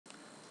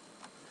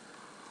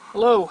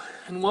Hello,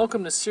 and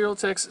welcome to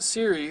SerialTek's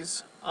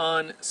series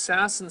on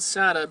SAS and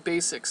SATA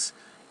Basics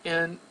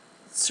and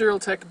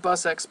SerialTek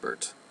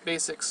BusXpert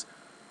Basics.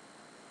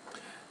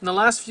 In the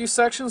last few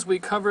sections, we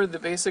covered the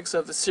basics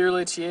of the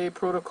SerialATA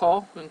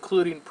protocol,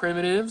 including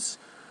primitives,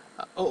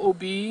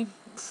 OOB,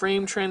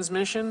 frame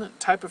transmission,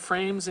 type of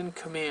frames, and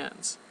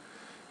commands.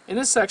 In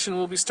this section,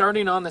 we'll be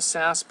starting on the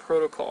SAS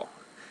protocol.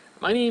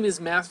 My name is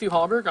Matthew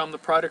Hallberg. I'm the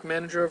product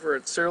manager over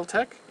at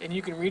SerialTek, and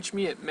you can reach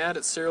me at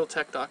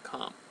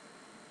matt@serialtek.com.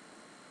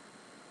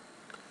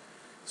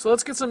 So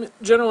let's get some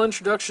general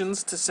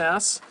introductions to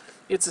SAS.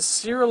 It's a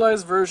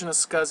serialized version of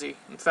SCSI.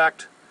 In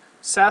fact,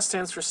 SAS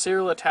stands for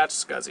Serial Attached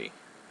SCSI.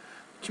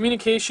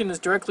 Communication is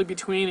directly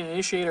between an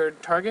initiator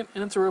and target,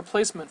 and it's a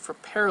replacement for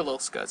parallel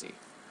SCSI.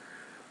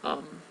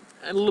 And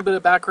a little bit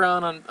of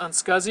background on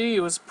SCSI.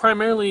 It was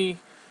primarily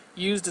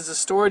used as a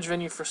storage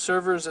venue for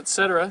servers,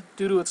 etc.,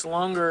 due to its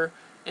longer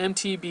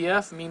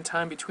MTBF, mean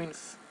time between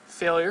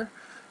failure,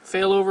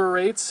 failover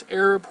rates,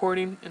 error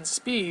reporting, and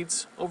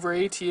speeds over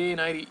ATA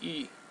and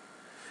IDE.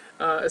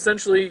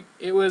 Essentially,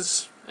 it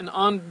was an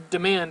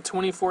on-demand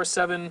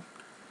 24/7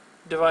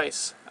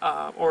 device,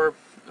 or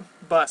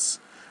bus,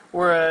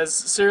 whereas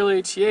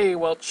SerialATA,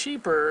 while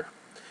cheaper,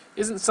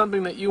 isn't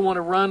something that you want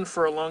to run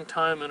for a long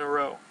time in a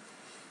row.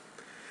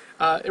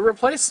 It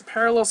replaced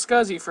parallel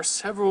SCSI for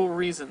several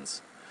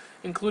reasons,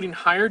 including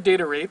higher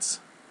data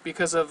rates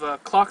because of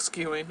clock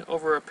skewing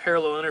over a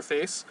parallel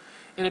interface,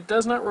 and it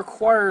does not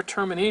require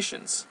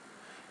terminations.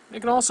 It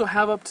can also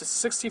have up to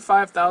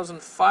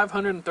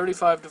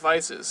 65,535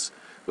 devices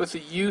with the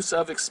use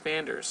of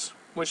expanders,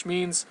 which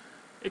means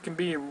it can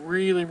be a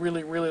really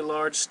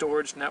large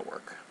storage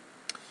network.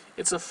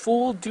 It's a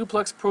full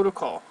duplex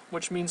protocol,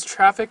 which means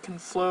traffic can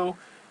flow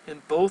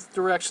in both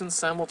directions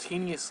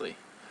simultaneously,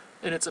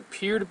 and it's a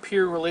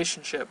peer-to-peer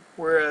relationship,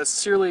 whereas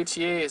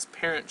SerialATA is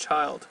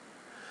parent-child.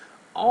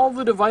 All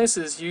the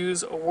devices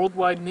use a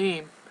worldwide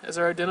name as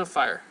their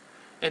identifier,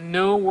 and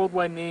no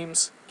worldwide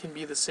names can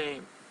be the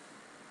same.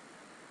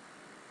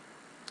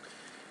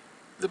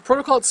 The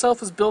protocol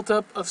itself is built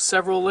up of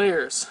several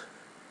layers: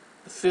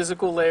 the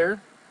physical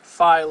layer,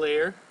 PHY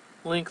layer,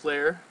 link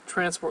layer,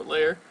 transport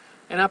layer,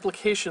 and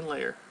application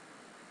layer.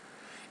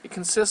 It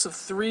consists of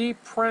three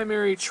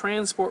primary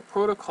transport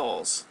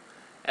protocols: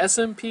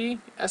 SMP,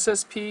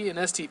 SSP, and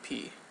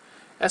STP.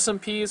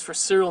 SMP is for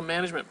Serial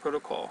Management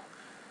Protocol.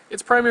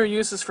 Its primary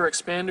use is for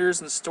expanders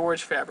and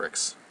storage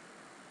fabrics.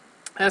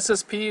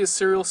 SSP is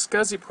Serial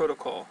SCSI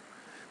Protocol.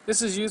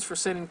 This is used for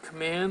sending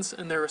commands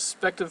and their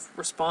respective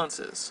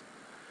responses.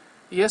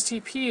 The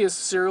STP is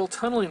Serial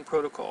Tunneling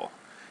Protocol.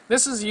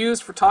 This is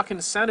used for talking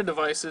to SATA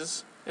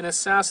devices in a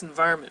SAS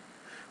environment,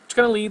 which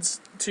kind of leads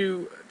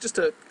to just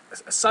a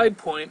side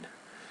point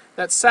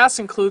that SAS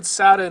includes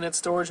SATA in its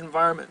storage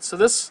environment. So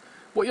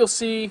what you'll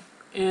see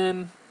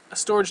in a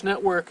storage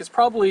network is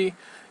probably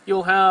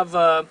you'll have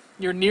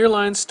your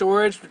nearline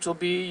storage, which will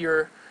be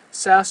your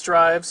SAS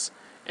drives,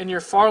 and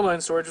your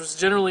farline storage, which is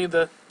generally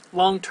the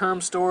long-term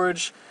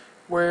storage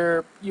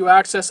where you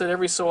access it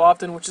every so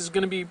often, which is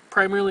going to be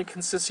primarily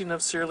consisting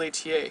of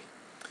SerialATA.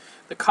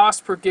 The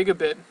cost per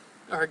gigabit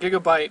or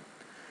gigabyte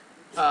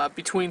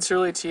between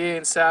SerialATA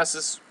and SAS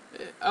is,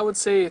 I would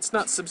say, it's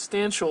not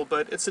substantial,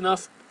 but it's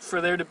enough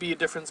for there to be a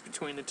difference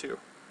between the two.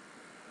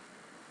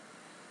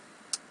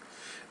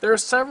 There are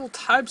several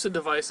types of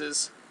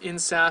devices in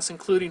SAS,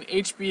 including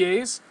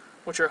HBAs,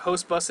 which are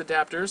host bus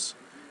adapters,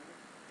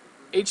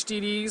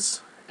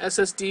 HDDs,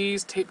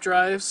 SSDs, tape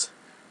drives,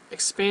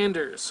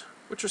 expanders,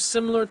 which are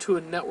similar to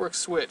a network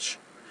switch.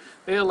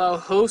 They allow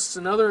hosts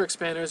and other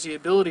expanders the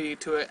ability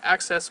to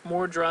access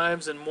more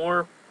drives and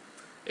more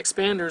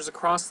expanders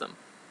across them.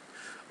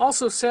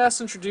 Also,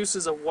 SAS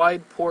introduces a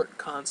wide port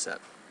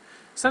concept.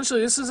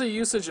 Essentially, this is a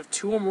usage of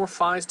two or more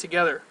PHYs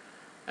together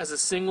as a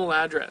single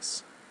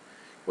address,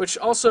 which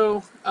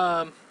also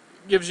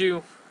gives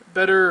you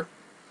better,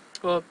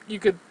 well, you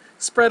could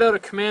spread out a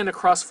command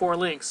across 4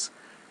 links,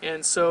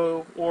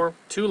 or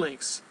 2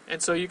 links,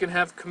 and so you can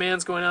have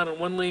commands going out on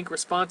one link,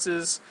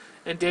 responses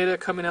and data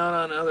coming out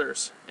on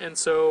others. And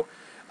so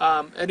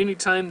at any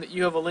time that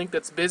you have a link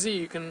that's busy,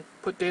 you can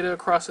put data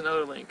across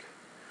another link.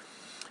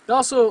 It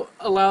also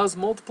allows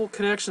multiple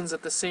connections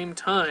at the same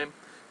time,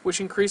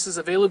 which increases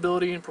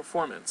availability and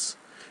performance.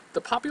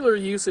 The popular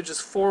usage is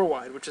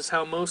 4-wide, which is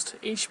how most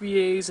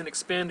HBAs and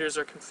expanders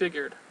are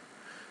configured.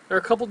 There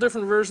are a couple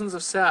different versions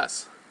of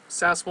SAS.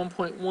 SAS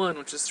 1.1,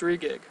 which is 3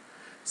 gig.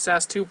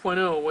 SAS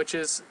 2.0, which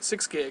is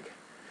 6 gig.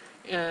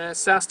 And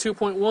SAS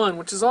 2.1,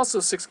 which is also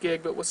 6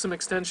 gig, but with some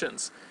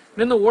extensions.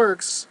 And in the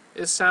works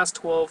is SAS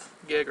 12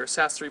 gig, or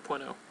SAS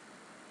 3.0.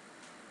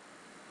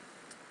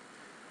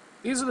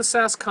 These are the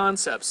SAS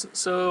concepts.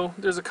 So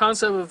there's a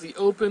concept of the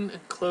open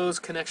and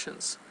closed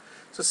connections.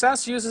 So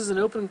SAS uses an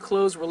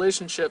open-closed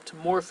relationship to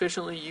more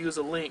efficiently use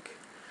a link.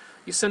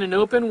 You send an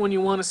open when you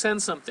want to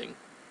send something,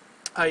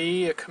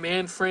 i.e. a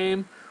command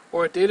frame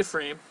or a data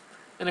frame,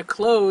 and a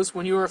close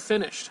when you are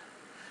finished.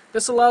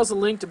 This allows the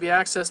link to be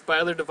accessed by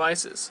other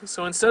devices.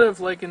 So instead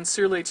of, like in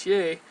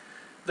SerialATA,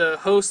 the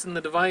host and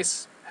the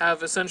device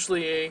have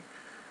essentially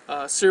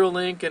serial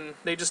link and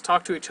they just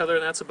talk to each other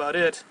and that's about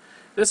it.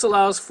 This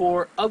allows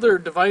for other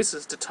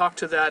devices to talk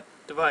to that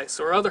device,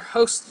 or other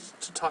hosts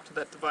to talk to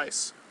that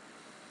device.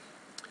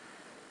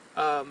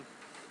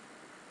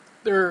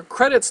 There are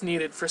credits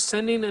needed for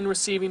sending and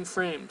receiving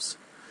frames.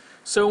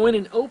 So when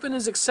an open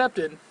is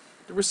accepted,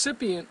 the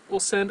recipient will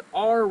send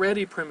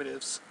R-ready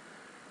primitives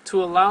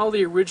to allow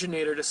the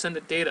originator to send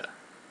it data.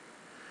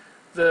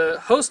 The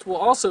host will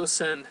also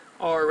send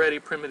R-ready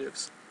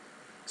primitives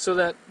so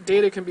that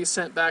data can be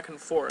sent back and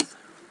forth.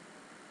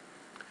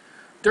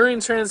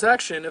 During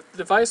transaction, the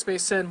device may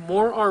send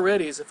more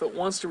R-readies if it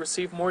wants to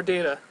receive more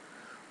data,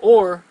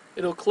 or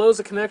it'll close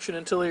the connection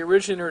until the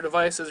originator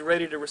device is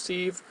ready to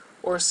receive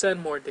or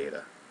send more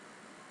data.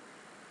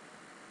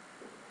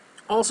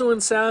 Also in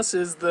SAS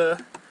is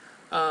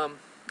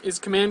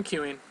command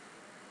queuing.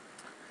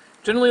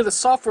 Generally, the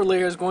software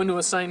layer is going to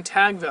assign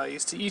tag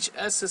values to each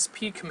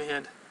SSP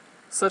command,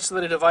 such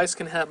that a device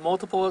can have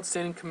multiple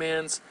outstanding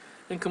commands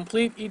and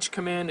complete each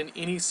command in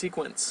any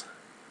sequence.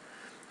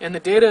 And the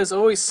data is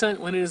always sent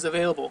when it is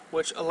available,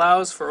 which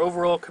allows for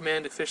overall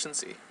command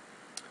efficiency.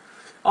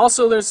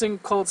 Also, there's a thing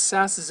called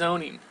SAS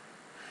zoning.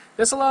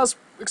 This allows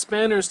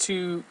expanders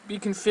to be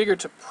configured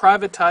to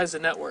privatize the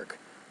network,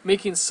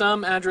 making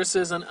some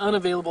addresses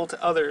unavailable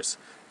to others,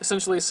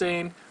 essentially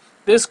saying,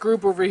 this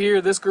group over here,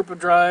 this group of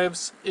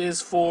drives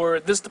is for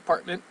this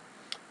department,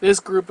 this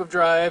group of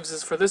drives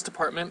is for this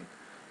department,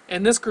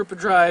 and this group of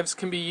drives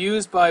can be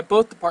used by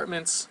both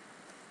departments.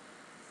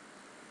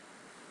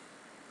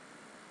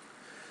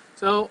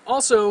 So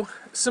also,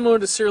 similar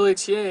to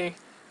SerialTek's,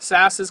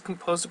 SAS is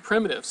composed of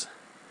primitives.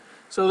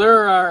 So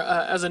there are,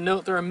 as a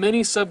note, there are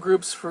many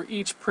subgroups for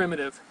each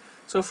primitive.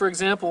 So for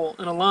example,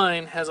 an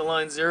align has a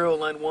line 0, a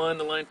line 1,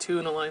 a line 2,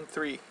 and a line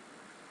 3.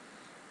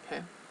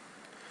 Okay.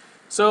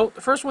 So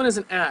the first one is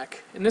an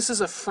ACK, and this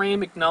is a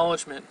frame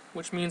acknowledgement,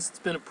 which means it's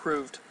been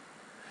approved.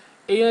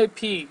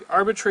 AIP,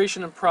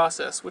 arbitration in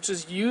process, which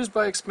is used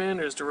by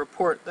expanders to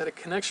report that a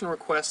connection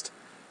request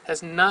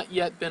has not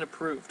yet been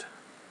approved.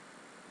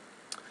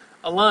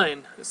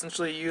 Align,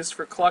 essentially used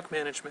for clock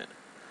management.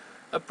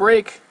 A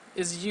break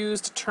is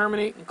used to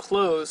terminate and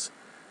close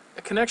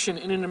a connection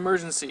in an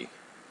emergency.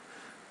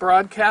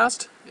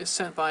 Broadcast is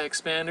sent by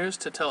expanders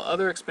to tell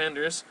other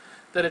expanders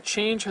that a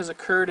change has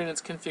occurred in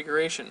its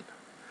configuration.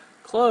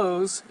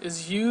 Close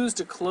is used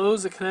to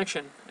close the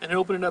connection and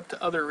open it up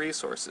to other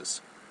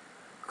resources.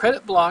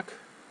 Credit block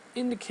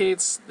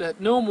indicates that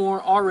no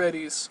more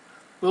R-readies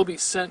will be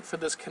sent for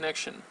this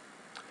connection.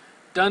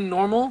 Done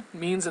normal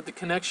means that the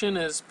connection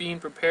is being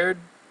prepared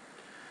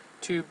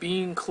to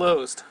being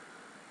closed.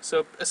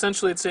 So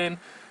essentially it's saying,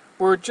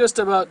 we're just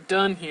about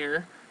done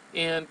here,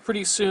 and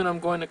pretty soon I'm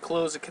going to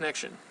close the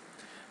connection.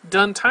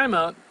 Done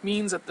timeout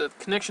means that the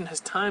connection has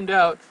timed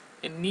out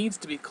and needs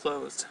to be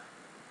closed.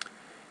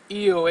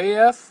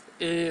 EOAF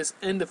is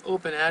end of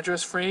open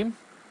address frame.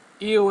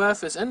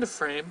 EOF is end of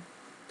frame.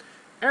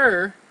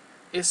 Error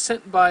is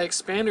sent by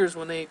expanders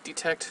when they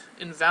detect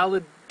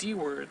invalid D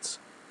words.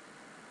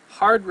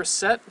 Hard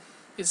reset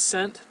is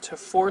sent to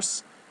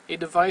force a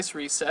device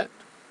reset.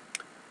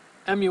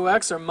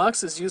 MUX or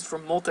MUX is used for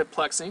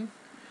multiplexing.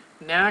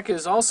 NAC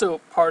is also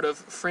part of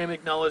frame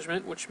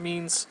acknowledgement, which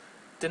means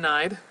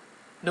denied.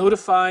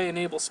 Notify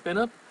enable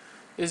spinup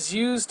is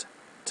used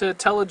to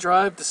tell a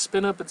drive to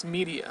spin up its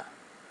media.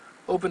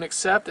 Open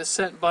accept is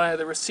sent by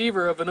the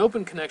receiver of an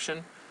open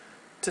connection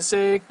to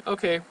say,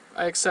 okay,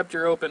 I accept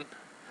your open.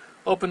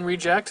 Open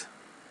reject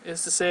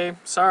is to say,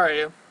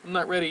 sorry, I'm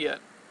not ready yet.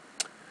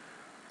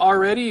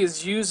 R-ready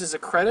is used as a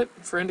credit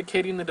for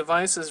indicating the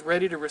device is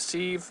ready to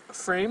receive a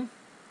frame.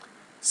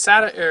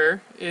 SATA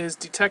error is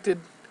detected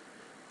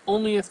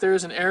only if there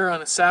is an error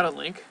on a SATA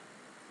link.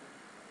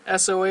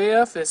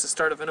 SOAF is the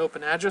start of an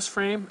open address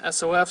frame.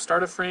 SOF,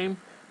 start a frame.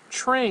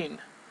 Train.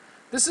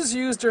 This is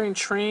used during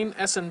train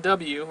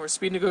SNW, or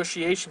speed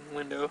negotiation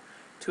window,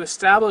 to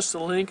establish the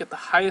link at the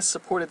highest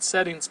supported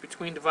settings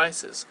between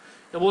devices.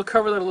 And we'll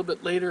cover that a little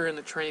bit later in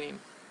the training.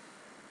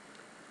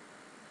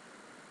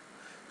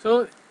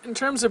 So in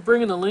terms of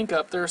bringing the link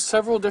up, there are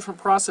several different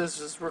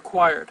processes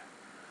required.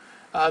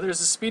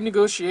 There's a speed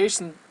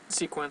negotiation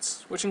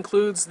sequence, which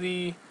includes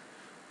the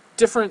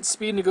different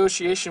speed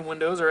negotiation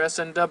windows, or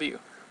SNW.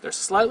 They're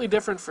slightly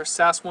different for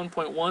SAS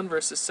 1.1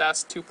 versus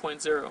SAS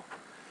 2.0.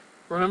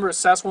 Remember,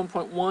 SAS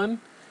 1.1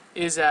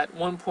 is at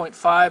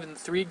 1.5 and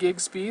 3 gig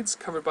speeds,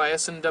 covered by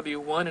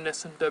SNW1 and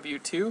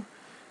SNW2,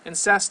 and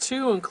SAS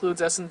 2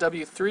 includes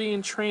SNW3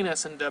 and train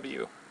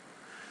SNW.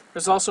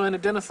 There's also an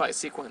identify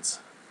sequence.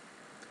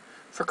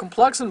 For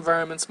complex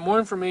environments, more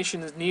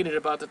information is needed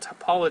about the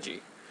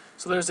topology.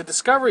 So there's a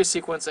discovery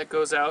sequence that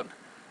goes out,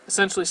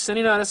 essentially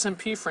sending out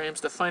SMP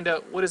frames to find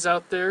out what is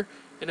out there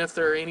and if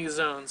there are any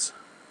zones.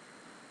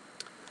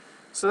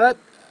 So that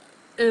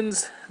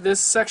ends this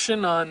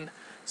section on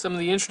some of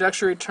the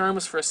introductory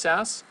terms for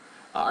SAS.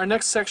 Our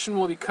next section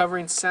will be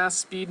covering SAS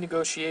speed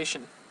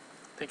negotiation.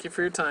 Thank you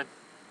for your time.